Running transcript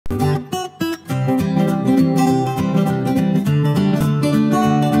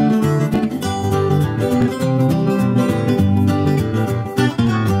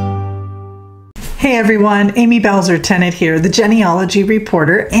everyone, Amy Bowser-Tennant here, the Genealogy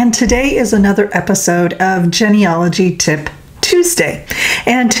Reporter, and today is another episode of Genealogy Tip Tuesday.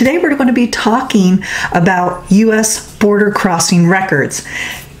 And today we're going to be talking about U.S. border crossing records.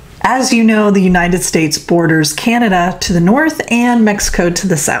 As you know, the United States borders Canada to the north and Mexico to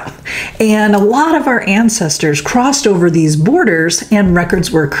the south. And a lot of our ancestors crossed over these borders and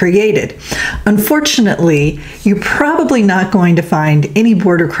records were created. Unfortunately, you're probably not going to find any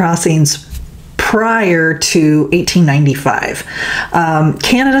border crossings prior to 1895.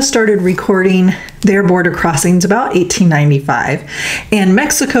 Canada started recording their border crossings about 1895, and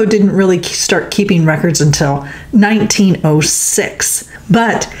Mexico didn't really start keeping records until 1906.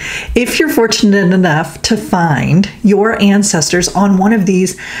 But if you're fortunate enough to find your ancestors on one of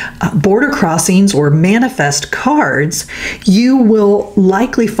these border crossings or manifest cards, you will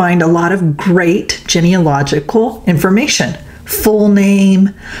likely find a lot of great genealogical information. Full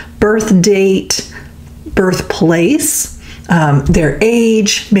name, birth date, birthplace, their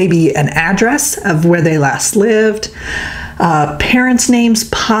age, maybe an address of where they last lived, parents' names,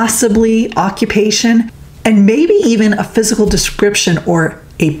 possibly occupation, and maybe even a physical description or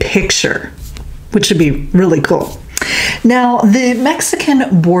a picture, which would be really cool. Now, the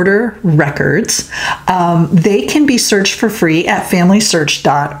Mexican border records, they can be searched for free at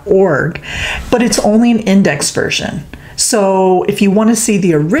FamilySearch.org, but it's only an index version. So if you want to see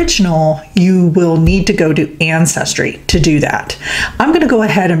the original, you will need to go to Ancestry to do that. I'm going to go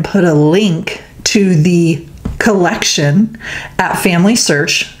ahead and put a link to the collection at Family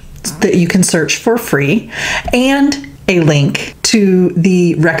Search that you can search for free, and a link to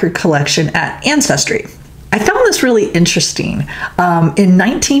the record collection at Ancestry. I found this really interesting. In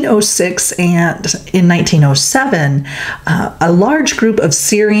 1906 and in 1907, a large group of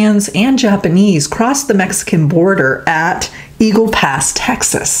Syrians and Japanese crossed the Mexican border at Eagle Pass,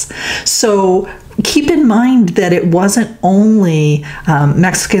 Texas. So keep in mind that it wasn't only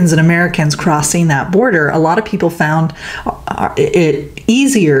Mexicans and Americans crossing that border. A lot of people found it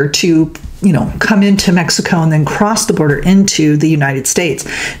easier to come into Mexico and then cross the border into the United States.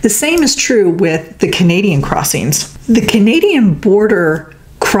 The same is true with the Canadian crossings. The Canadian border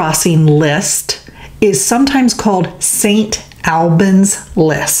crossing list is sometimes called St. Albans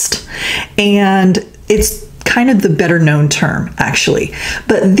list, and it's kind of the better known term, actually.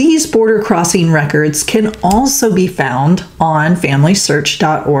 But these border crossing records can also be found on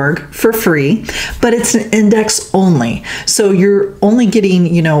FamilySearch.org for free, but it's an index only. So you're only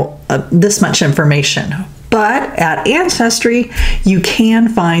getting, this much information. But at Ancestry, you can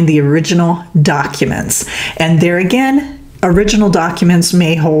find the original documents. And there again, original documents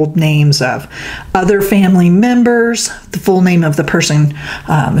may hold names of other family members, the full name of the person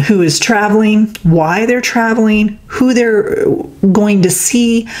who is traveling, why they're traveling, who they're going to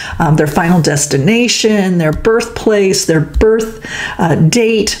see, their final destination, their birthplace, their birth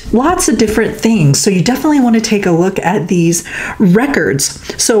date, lots of different things. So you definitely want to take a look at these records.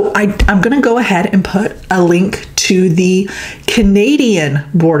 So I'm going to go ahead and put a link to the Canadian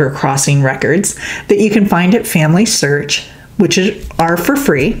border crossing records that you can find at Family Search, which are for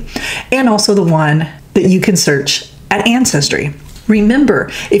free, and also the one that you can search at Ancestry. Remember,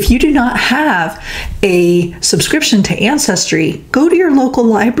 if you do not have a subscription to Ancestry, go to your local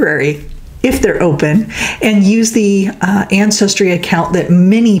library if they're open and use the Ancestry account that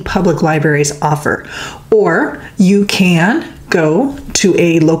many public libraries offer. Or you can go to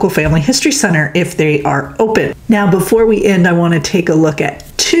a local family history center if they are open. Now, before we end, I want to take a look at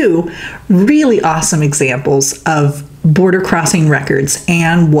two really awesome examples of border crossing records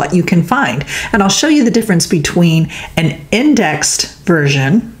and what you can find. And I'll show you the difference between an indexed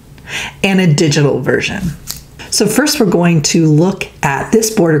version and a digital version. So first we're going to look at this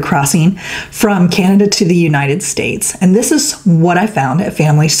border crossing from Canada to the United States. And this is what I found at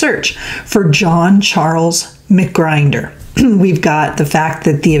Family Search for John Charles McGrinder. We've got the fact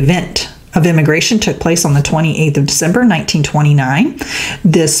that the event of immigration took place on the 28th of December, 1929.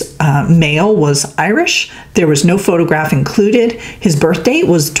 This male was Irish. There was no photograph included. His birth date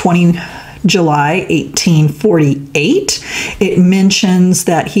was 20 July 1848. It mentions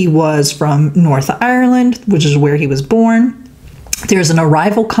that he was from North Ireland, which is where he was born. There's an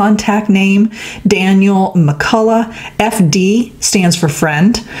arrival contact name, Daniel McCullough. FD stands for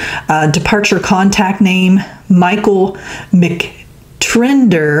friend. Departure contact name, Michael McTrigger.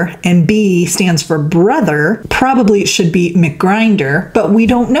 Trinder, and B stands for brother, probably it should be McGrinder, but we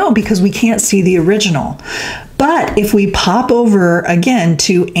don't know because we can't see the original. But if we pop over again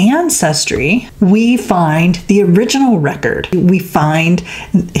to Ancestry, we find the original record. We find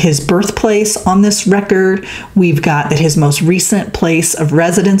his birthplace on this record. We've got that his most recent place of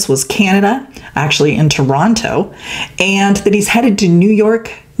residence was Canada, actually in Toronto, and that he's headed to New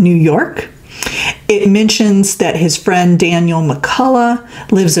York, New York. It mentions that his friend Daniel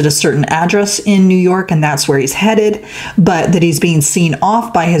McCullough lives at a certain address in New York, and that's where he's headed, but that he's being seen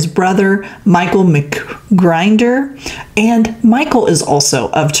off by his brother, Michael McGrinder, and Michael is also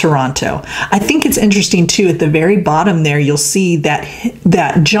of Toronto. I think it's interesting, too, at the very bottom there, you'll see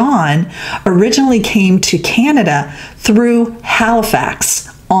that John originally came to Canada through Halifax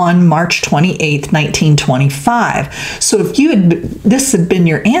on March 28th, 1925. So if this had been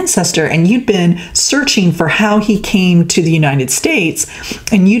your ancestor and you'd been searching for how he came to the United States,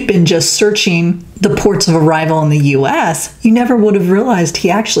 and you'd been just searching the ports of arrival in the US, you never would have realized he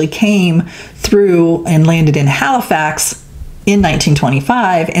actually came through and landed in Halifax in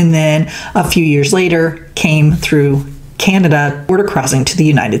 1925, and then a few years later came through Canada border crossing to the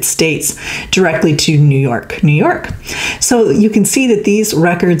United States directly to New York, New York. So you can see that these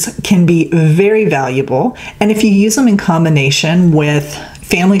records can be very valuable, and if you use them in combination with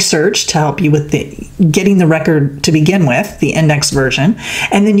Family Search to help you with getting the record to begin with, the index version,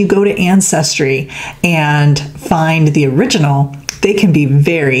 and then you go to Ancestry and find the original, they can be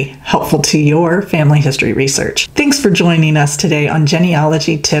very helpful to your family history research. Thanks for joining us today on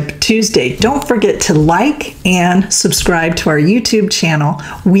Genealogy Tip Tuesday. Don't forget to like and subscribe to our YouTube channel.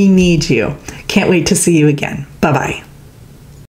 We need you. Can't wait to see you again. Bye-bye.